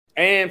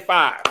And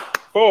 5,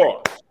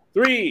 4,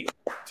 3,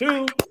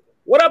 2.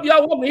 What up, y'all?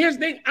 Welcome. Here's the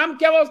thing. I'm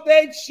Kev on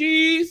stage.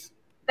 She's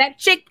that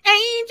chick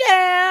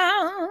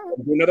angel.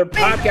 do another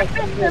podcast.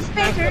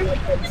 Smash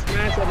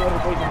that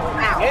notification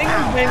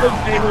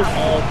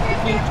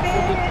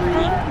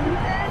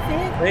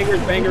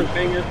button.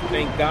 Bangers.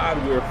 Thank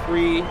God we're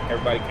free.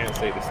 Everybody can't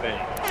say the same.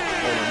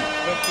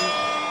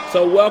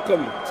 So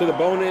welcome to the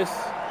bonus.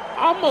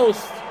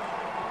 Almost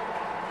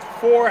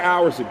 4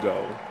 hours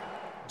ago,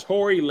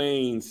 Tory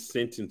Lanez's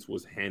sentence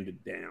was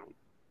handed down.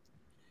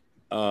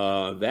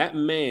 That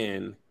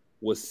man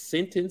was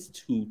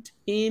sentenced to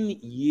 10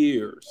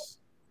 years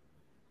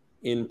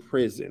in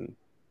prison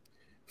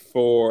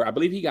for, I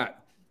believe he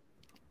got,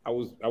 I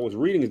was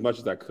reading as much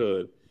as I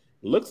could.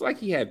 Looks like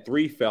he had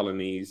 3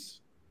 felonies.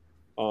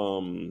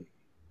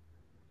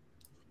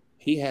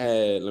 He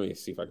had, let me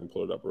see if I can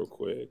pull it up real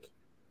quick.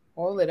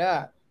 Hold it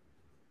up.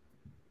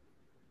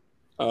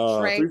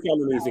 3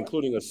 felonies,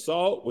 including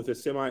assault with a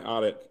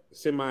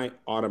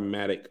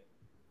semi-automatic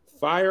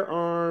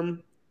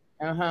firearm.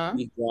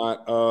 He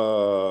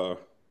got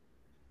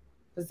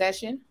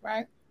possession,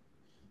 right?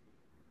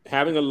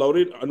 Having a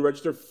loaded,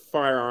 unregistered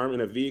firearm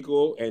in a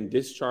vehicle and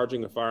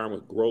discharging a firearm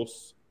with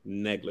gross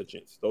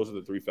negligence. Those are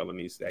the 3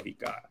 felonies that he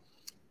got.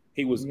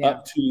 He was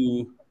up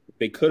to,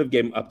 they could have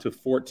given him up to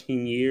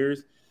 14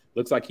 years.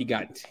 Looks like he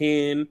got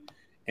 10.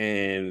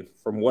 And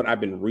from what I've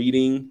been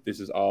reading,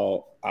 this is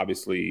all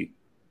obviously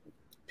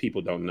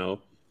people don't know.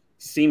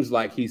 Seems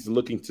like he's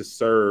looking to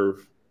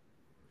serve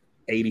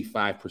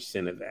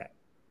 85% of that.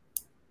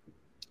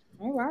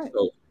 All right.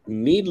 So,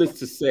 needless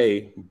to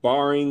say,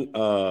 barring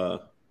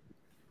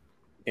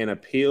an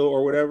appeal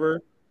or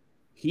whatever,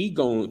 he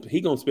gonna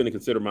spend a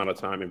considerable amount of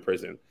time in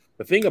prison.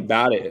 The thing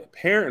about it,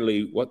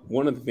 apparently,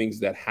 one of the things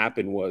that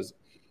happened was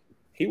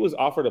he was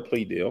offered a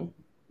plea deal,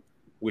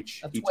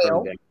 which he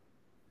turned down.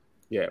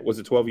 Yeah, was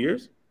it 12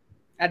 years?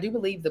 I do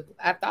believe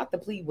I thought the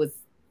plea was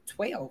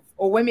 12,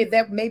 or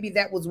maybe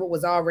that was what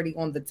was already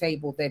on the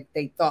table that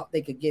they thought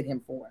they could get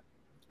him for.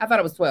 I thought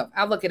it was 12.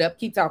 I'll look it up.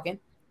 Keep talking.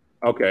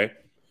 Okay.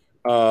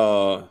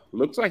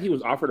 Looks like he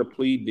was offered a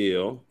plea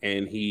deal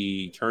and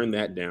he turned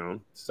that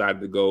down,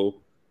 decided to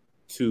go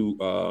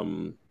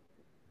to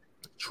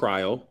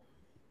trial.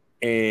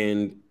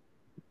 And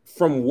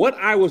from what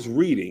I was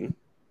reading,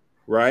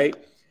 right,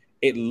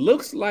 it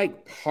looks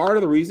like part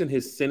of the reason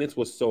his sentence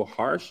was so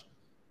harsh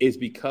is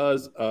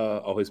because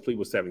his plea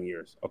was 7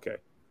 years. Okay.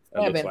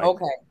 7,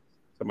 okay.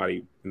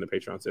 Somebody in the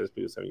Patreon says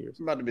plea was 7 years.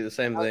 It's about to be the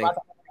same thing.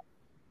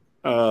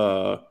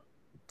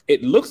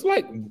 It looks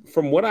like,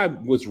 from what I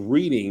was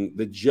reading,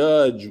 the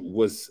judge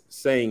was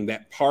saying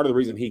that part of the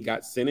reason he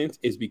got sentenced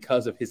is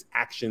because of his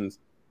actions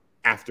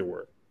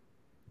afterward,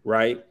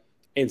 right?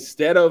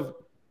 Instead of,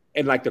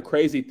 and like the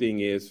crazy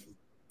thing is,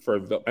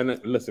 and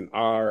listen,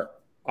 our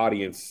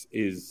audience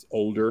is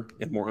older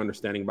and more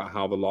understanding about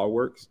how the law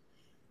works.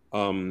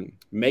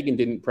 Megan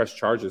didn't press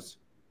charges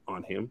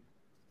on him,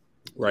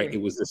 right?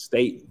 It was the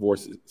state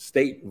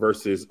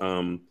versus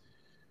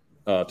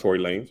Tory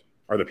Lanez,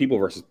 or the people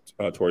versus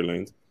Tory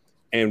Lanez.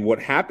 And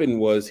what happened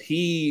was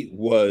he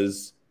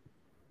was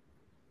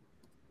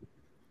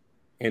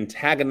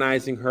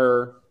antagonizing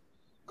her,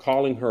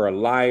 calling her a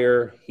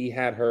liar. He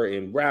had her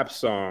in rap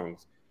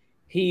songs.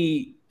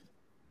 He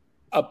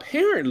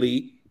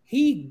gave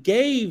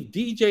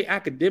DJ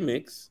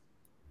Academics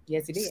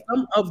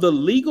some of the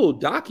legal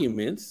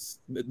documents,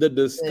 the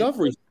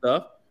discovery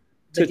stuff,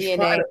 to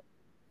try to,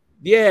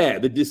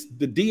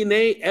 the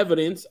DNA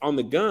evidence on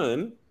the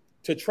gun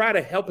to try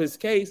to help his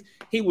case.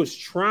 He was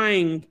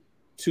trying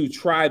to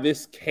try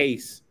this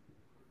case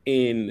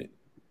in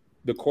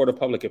the court of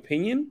public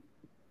opinion,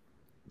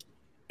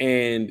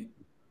 and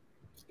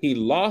he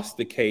lost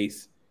the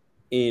case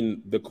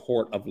in the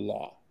court of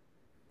law.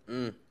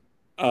 And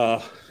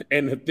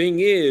the thing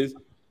is,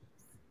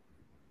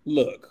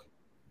 look,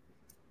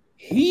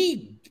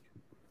 his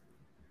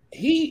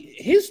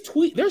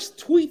tweet, there's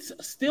tweets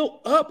still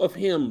up of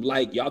him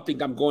like, y'all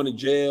think I'm going to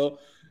jail,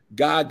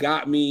 God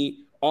got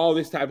me, all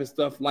this type of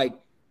stuff. Like,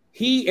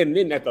 and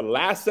then at the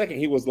last second,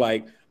 he was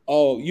like,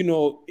 oh,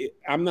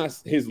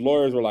 his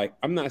lawyers were like,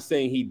 I'm not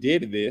saying he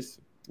did this,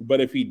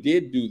 but if he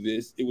did do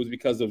this, it was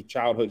because of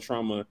childhood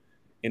trauma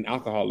and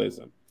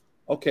alcoholism.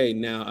 Okay,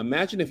 now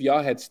imagine if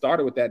y'all had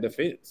started with that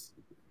defense,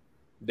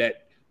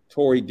 that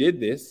Tory did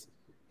this,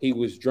 he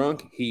was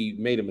drunk, he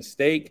made a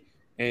mistake,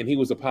 and he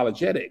was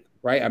apologetic,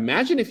 right?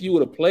 Imagine if you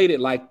would have played it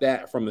like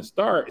that from the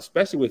start,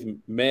 especially with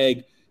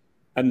Meg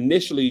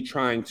initially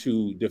trying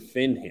to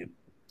defend him,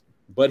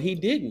 but he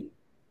didn't.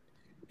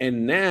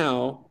 And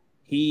now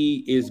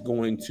he is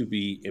going to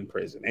be in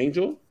prison.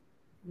 Angel?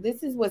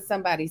 This is what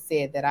somebody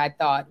said that I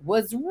thought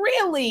was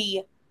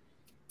really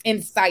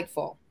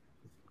insightful.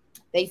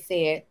 They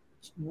said,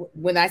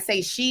 when I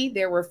say she,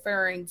 they're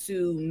referring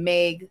to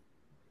Meg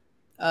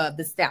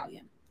the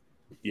Stallion.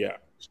 Yeah.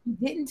 She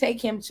didn't take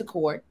him to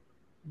court.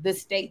 The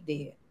state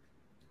did.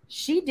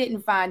 She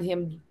didn't find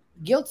him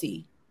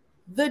guilty.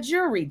 The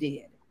jury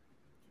did.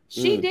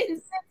 She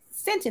didn't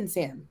sentence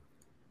him.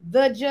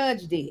 The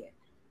judge did.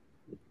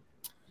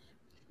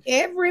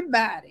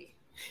 Everybody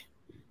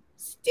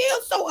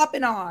still so up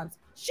in arms.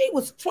 She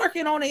was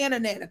twerking on the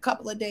internet a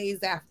couple of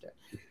days after.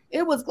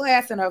 It was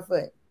glass in her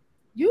foot.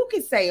 You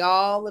can say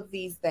all of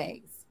these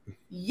things.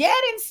 Yet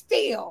and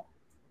still,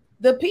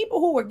 the people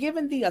who were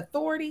given the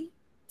authority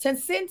to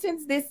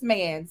sentence this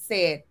man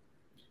said,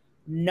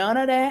 none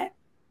of that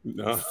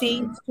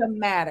seems to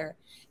matter.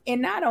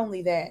 And not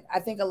only that, I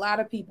think a lot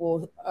of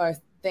people are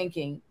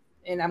thinking,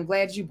 and I'm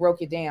glad you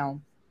broke it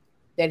down,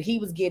 that he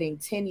was getting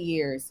 10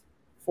 years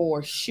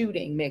for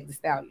shooting Meg Thee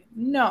Stallion.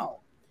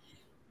 No,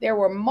 there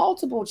were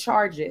multiple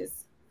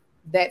charges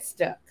that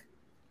stuck.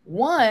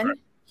 One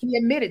he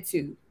admitted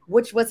to,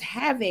 which was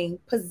having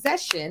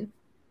possession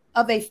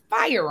of a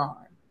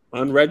firearm.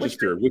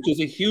 Unregistered, which is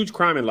a huge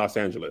crime in Los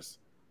Angeles.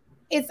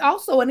 It's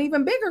also an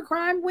even bigger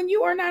crime when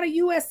you are not a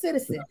U.S.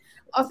 citizen.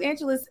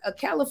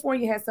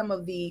 California has some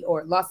of the,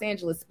 or Los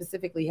Angeles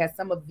specifically has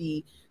some of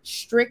the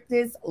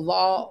strictest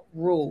law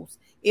rules.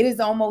 It is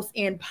almost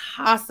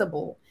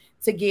impossible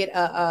to get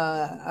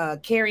a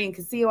carry and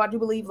conceal, I do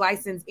believe,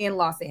 license in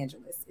Los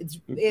Angeles. It's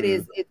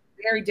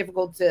very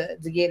difficult to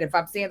get. If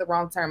I'm saying the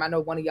wrong term, I know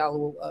one of y'all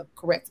will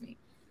correct me.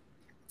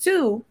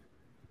 Two,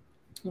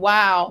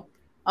 while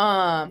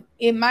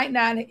he might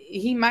not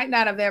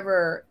have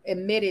ever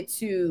admitted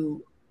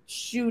to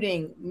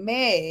shooting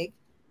Meg,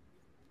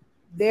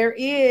 there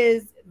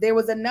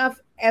was enough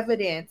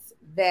evidence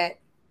that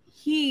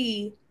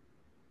he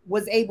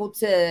was able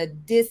to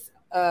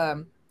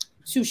discharge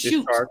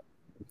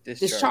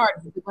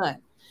the gun.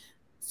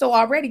 So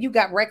already you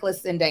got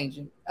reckless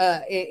endangerment.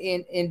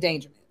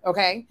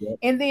 Okay. Yep.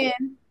 And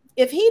then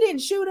if he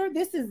didn't shoot her,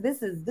 this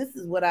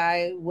is what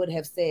I would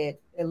have said,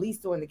 at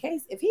least during the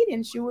case. If he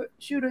didn't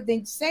shoot her,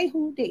 then say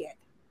who did.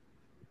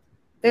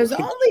 There's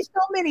only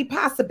so many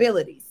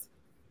possibilities.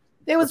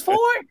 There was four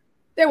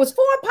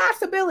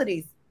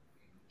possibilities.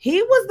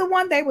 He was the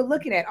one they were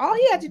looking at. All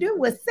he had to do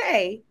was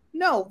say,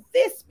 no,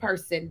 this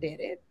person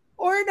did it,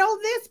 or no,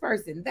 this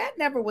person. That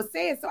never was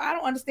said. So I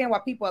don't understand why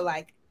people are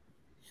like,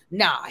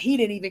 nah, he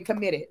didn't even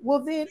commit it.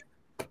 Well, then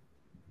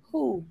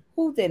who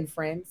then,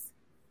 friends?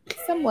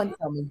 Someone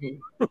tell me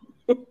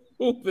who.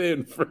 Who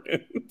then,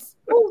 friends?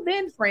 Who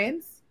then,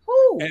 friends?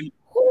 Who? And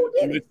who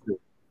did it?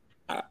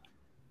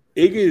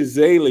 Iggy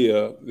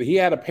Azalea, he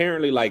had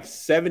apparently like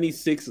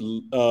 76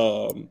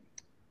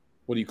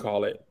 what do you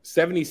call it?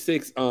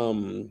 76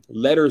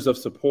 letters of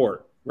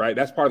support, right?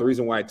 That's part of the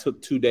reason why it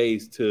took 2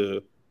 days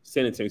to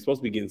sentence him. He's supposed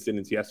to be getting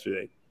sentenced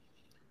yesterday.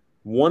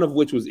 One of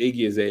which was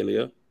Iggy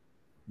Azalea,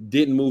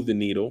 didn't move the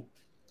needle.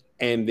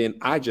 And then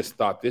I just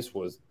thought this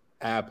was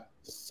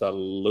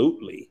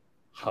absolutely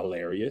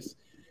hilarious.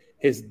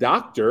 His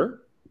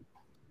doctor,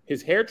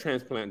 his hair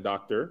transplant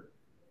doctor,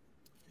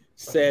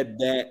 said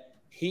that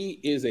he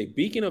is a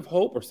beacon of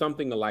hope or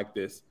something like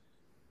this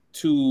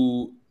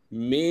to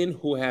men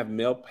who have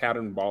male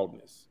pattern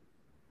baldness.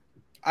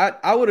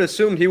 I would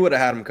assume he would have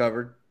had him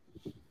covered.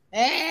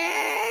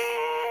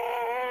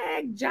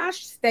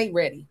 Josh, stay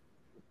ready.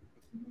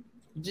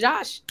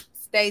 Josh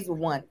stays with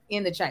one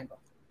in the chamber.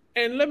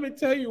 And let me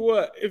tell you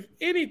what, if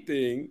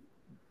anything,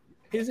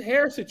 his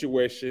hair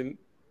situation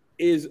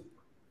is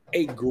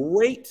a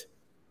great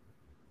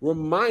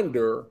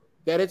reminder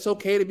that it's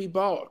okay to be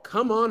bald.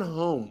 Come on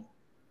home.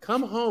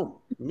 Come home.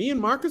 Me and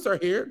Marcus are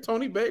here.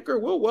 Tony Baker,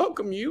 we'll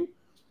welcome you.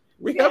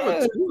 We have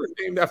a tour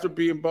named after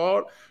being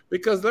bald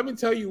because let me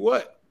tell you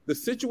what, the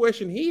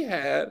situation he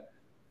had,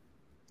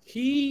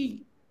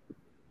 he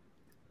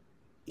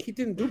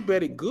didn't do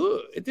Betty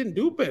good. It didn't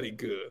do Betty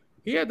good.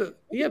 He had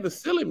the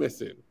silly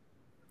missing.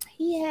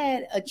 He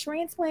had a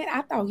transplant.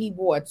 I thought he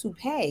wore a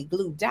toupee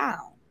glued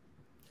down.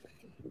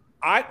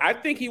 I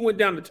think he went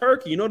down to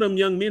Turkey. You know, them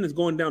young men is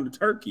going down to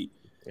Turkey.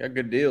 Yeah,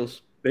 good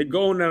deals. They're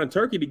going down to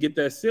Turkey to get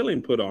that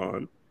ceiling put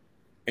on.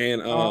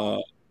 And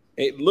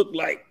it looked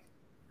like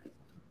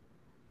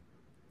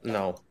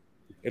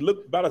it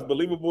looked about as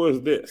believable as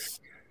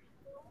this.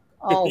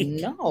 Oh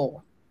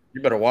no.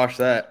 You better watch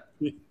that.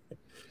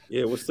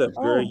 Yeah, what's up,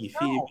 girl? You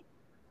feel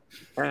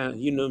me?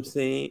 You know what I'm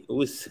saying?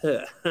 What's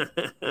up?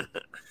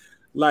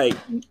 Like,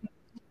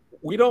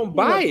 we don't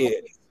buy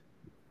it.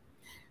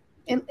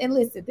 And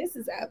listen, this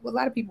is a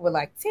lot of people were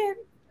like 10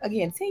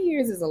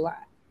 years is a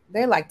lot.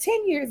 They're like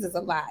 10 years is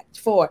a lot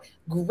for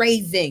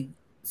grazing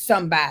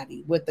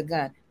somebody with the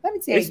gun. Let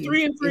me tell you. It's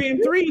 3 and 3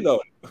 and 3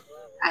 though.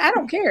 I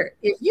don't care.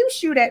 If you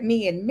shoot at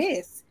me and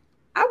miss,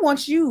 I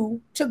want you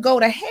to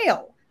go to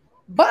hell.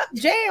 But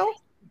jail.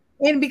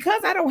 And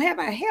because I don't have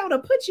a hell to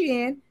put you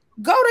in,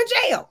 go to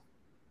jail.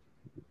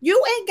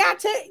 You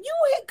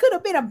could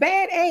have been a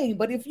bad aim,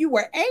 but if you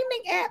were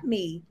aiming at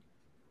me,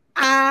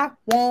 I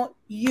want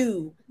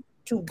you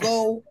to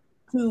go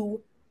to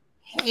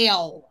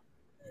hell.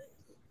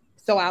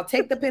 So I'll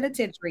take the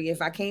penitentiary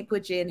if I can't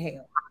put you in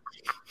hell.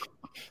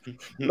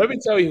 Let me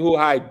tell you who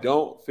I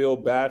don't feel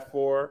bad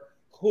for,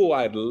 who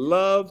I'd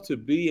love to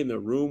be in the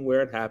room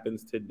where it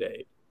happens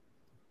today.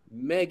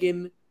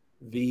 Megan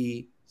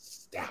Thee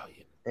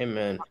Stallion.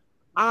 Amen.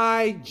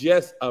 I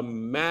just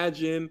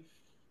imagine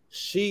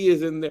she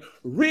is in there.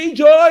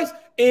 Rejoice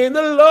in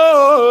the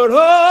Lord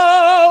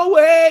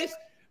always.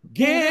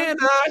 Again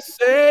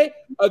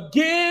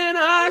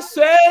I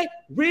say,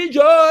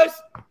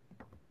 rejoice.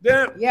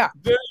 Yeah.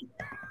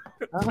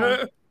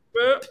 Uh-huh.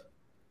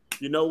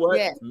 You know what,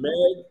 Yes.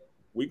 Meg?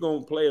 We're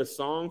gonna play a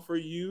song for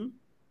you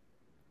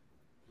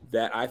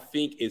that I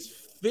think is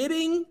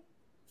fitting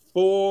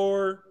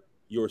for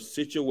your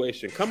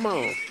situation. Come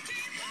on.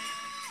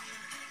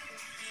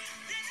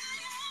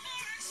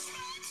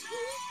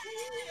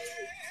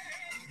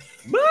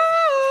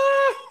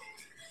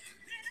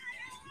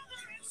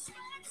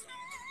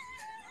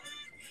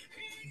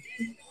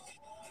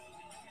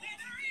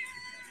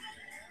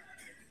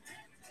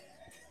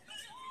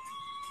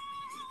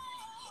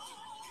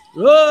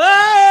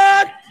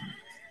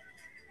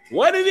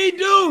 What did he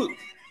do?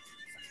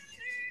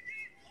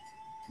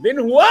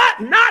 Then what?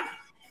 Not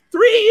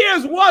 3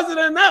 years wasn't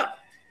enough.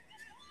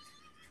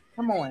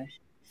 Come on.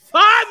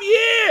 5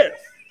 years.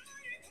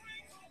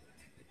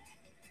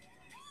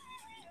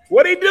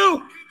 What'd he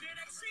do?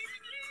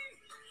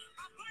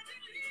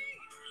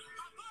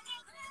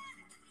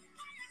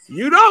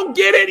 You don't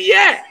get it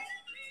yet.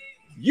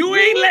 You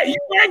ain't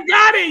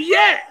got it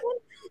yet.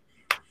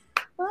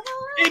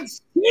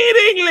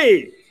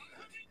 Exceedingly.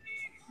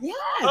 Yes.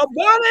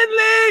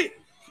 Abundantly.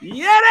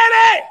 Yeah.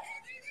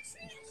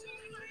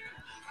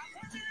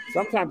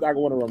 Sometimes I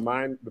want to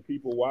remind the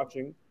people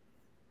watching,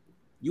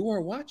 you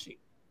are watching.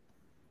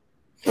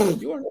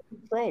 You are not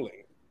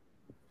controlling.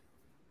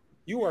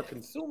 You are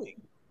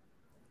consuming.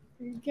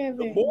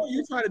 The more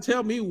you try to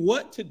tell me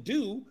what to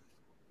do,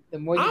 the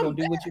more you're going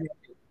to do what you do.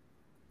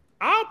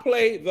 I'll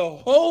play the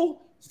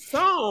whole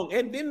song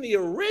and then the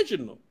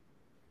original.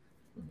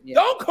 Yeah.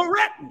 Don't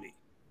correct me.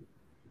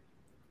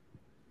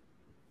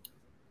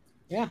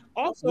 Yeah.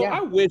 Also,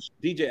 I wish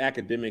DJ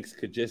Academics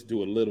could just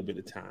do a little bit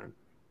of time.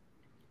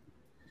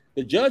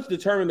 The judge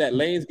determined that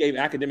Lanez gave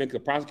Academics a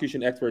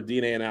prosecution expert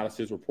DNA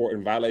analysis report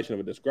in violation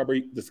of a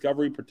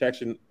discovery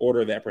protection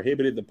order that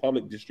prohibited the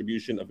public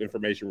distribution of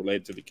information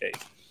related to the case.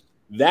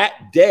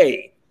 That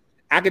day,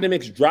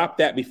 Academics dropped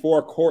that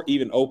before court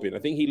even opened. I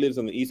think he lives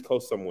on the East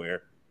Coast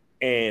somewhere.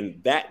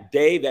 And that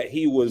day that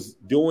he was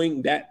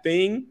doing that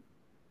thing,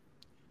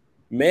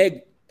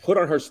 Meg put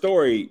on her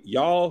story,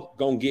 y'all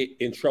gonna get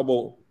in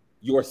trouble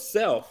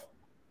yourself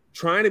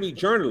trying to be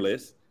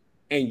journalists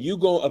and you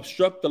gonna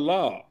obstruct the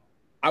law.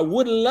 I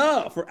would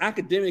love for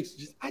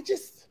Academics,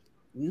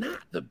 not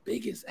the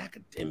biggest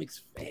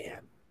Academics fan.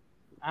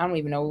 I don't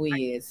even know who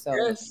he is. So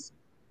just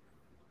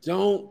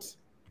don't.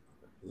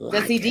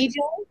 Does he DJ?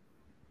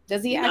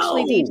 Does he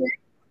actually DJ?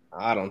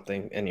 I don't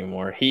think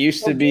anymore. He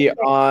used to be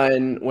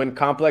on when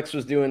Complex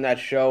was doing that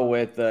show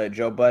with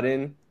Joe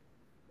Budden,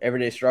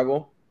 Everyday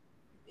Struggle.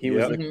 He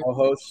was the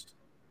co-host,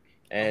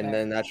 and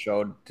then that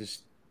show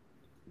just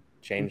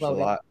changed a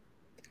lot.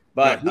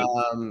 But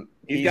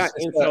he's got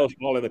insults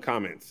all in the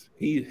comments.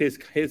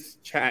 His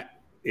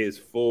chat is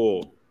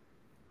full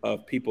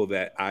of people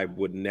that I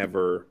would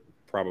never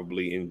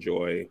probably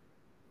enjoy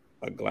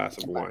a glass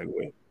of wine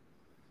with.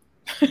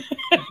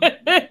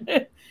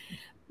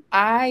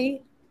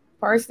 I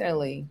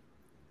personally,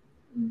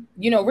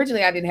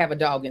 originally I didn't have a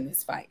dog in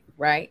this fight,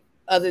 right?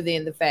 Other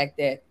than the fact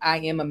that I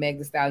am a Meg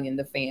Thee Stallion,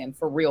 the fan.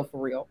 For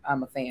real,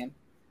 I'm a fan.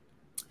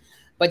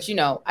 But,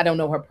 I don't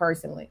know her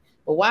personally.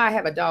 But why I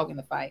have a dog in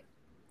the fight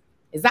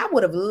is I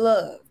would have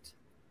loved,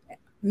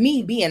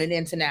 me being an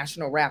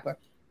international rapper,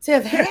 to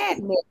have had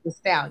Meg Thee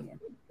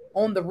Stallion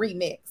on the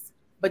remix.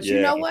 But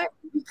you know what?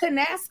 You couldn't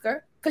ask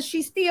her because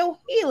she's still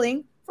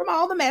healing from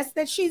all the mess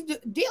that she's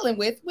dealing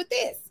with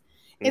this.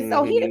 And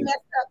so he done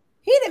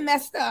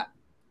messed up.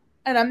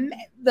 And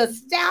the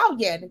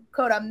stallion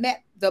could have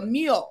met the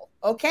mule,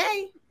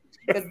 okay?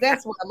 Because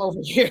that's what I'm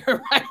over here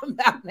right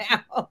about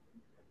now.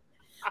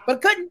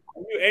 But couldn't.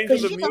 You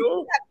angel the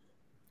mule?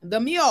 The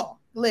mule.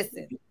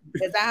 Listen,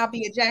 because I'll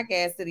be a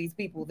jackass to these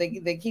people.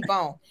 They keep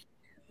on.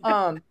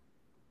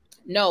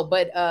 No,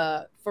 but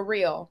for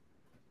real.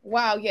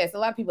 Wow, yes, a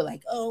lot of people are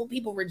like, oh,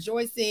 people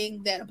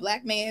rejoicing that a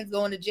black man's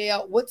going to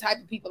jail. What type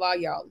of people are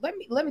y'all? Let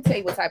me tell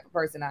you what type of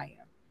person I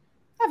am.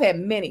 I've had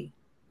many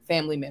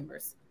family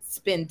members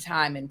spend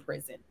time in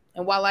prison.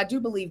 And while I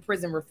do believe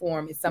prison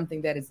reform is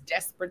something that is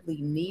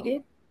desperately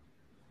needed,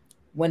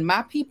 when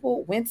my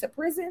people went to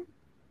prison,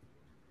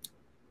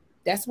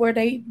 that's where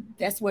they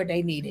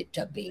needed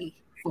to be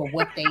for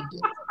what they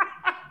did.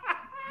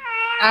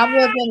 I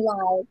wasn't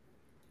like,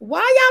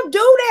 why y'all do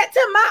that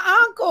to my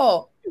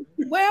uncle?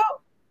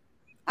 Well,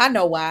 I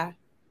know why.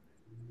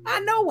 I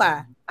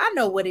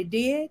know what it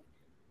did.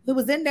 He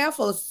was in there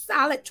for a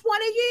solid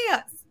 20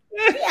 years.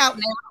 He out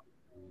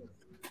now.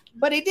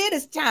 But he did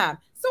his time.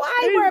 So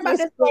I ain't worried about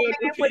this old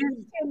man for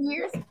 10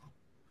 years.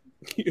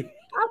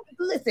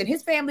 Listen,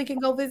 his family can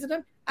go visit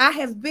him. I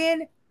have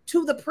been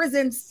to the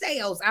prison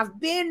sales. I've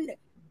been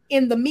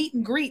in the meet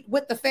and greet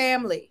with the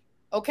family.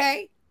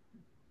 Okay?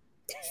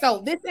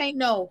 So this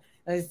ain't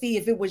see,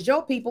 if it was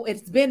your people,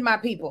 it's been my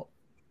people.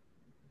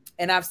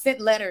 And I've sent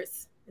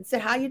letters and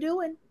said, how you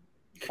doing?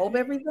 Hope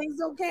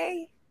everything's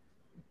okay.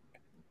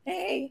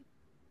 Hey.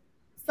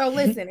 So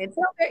listen,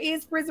 until there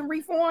is prison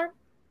reform,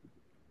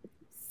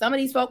 some of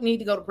these folk need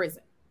to go to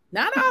prison.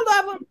 Not all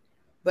of them,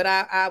 But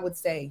I would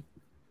say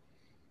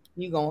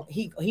he Well,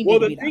 need to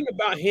the be thing done.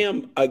 about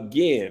him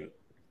again,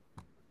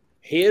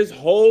 his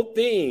whole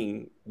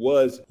thing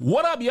was.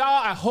 What up, y'all?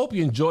 I hope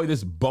you enjoy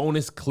this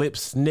bonus clip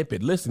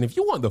snippet. Listen, if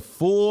you want the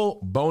full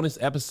bonus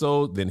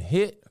episode, then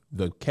hit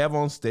the Kev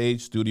on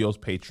Stage Studios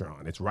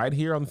Patreon. It's right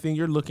here on the thing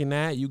you're looking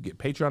at. You get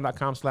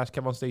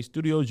patreon.com/Kev on Stage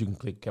Studios. You can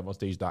click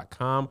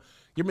kevonstage.com.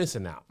 You're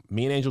missing out.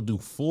 Me and Angel do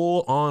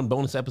full-on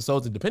bonus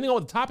episodes, and depending on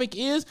what the topic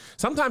is,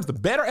 sometimes the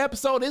better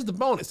episode is the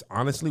bonus.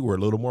 Honestly, we're a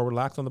little more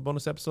relaxed on the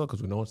bonus episode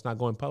because we know it's not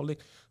going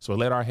public, so we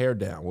let our hair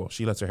down. Well,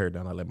 she lets her hair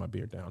down. I let my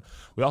beard down.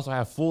 We also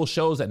have full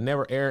shows that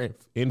never air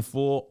in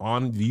full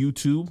on the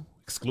YouTube,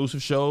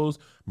 exclusive shows,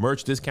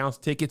 merch discounts,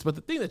 tickets, but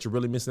the thing that you're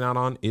really missing out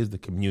on is the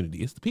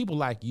community. It's the people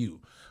like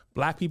you.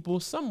 Black people,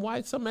 some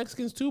white, some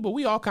Mexicans too, but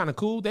we all kind of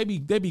cool. They be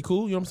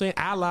cool, you know what I'm saying?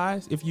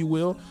 Allies, if you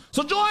will.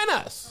 So join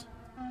us.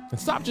 And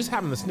stop just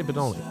having the snippet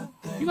only.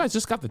 You guys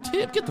just got the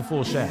tip. Get the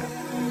full shaft.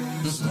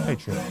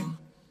 Patreon.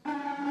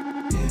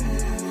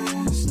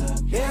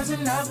 Here's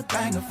another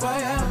banger for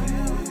you.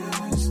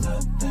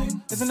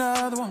 Here's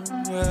another one.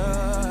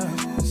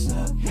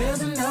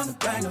 Here's another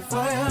banger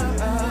for you.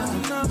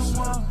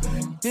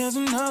 Here's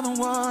another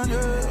one.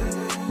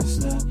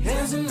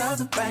 Here's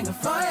another banger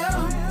for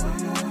you.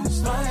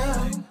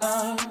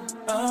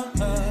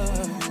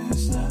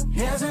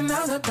 Here's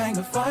another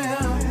banger for you.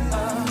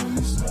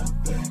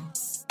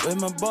 With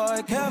my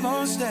boy Kev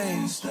on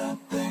Stage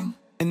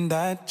and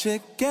that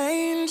chick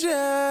Angel.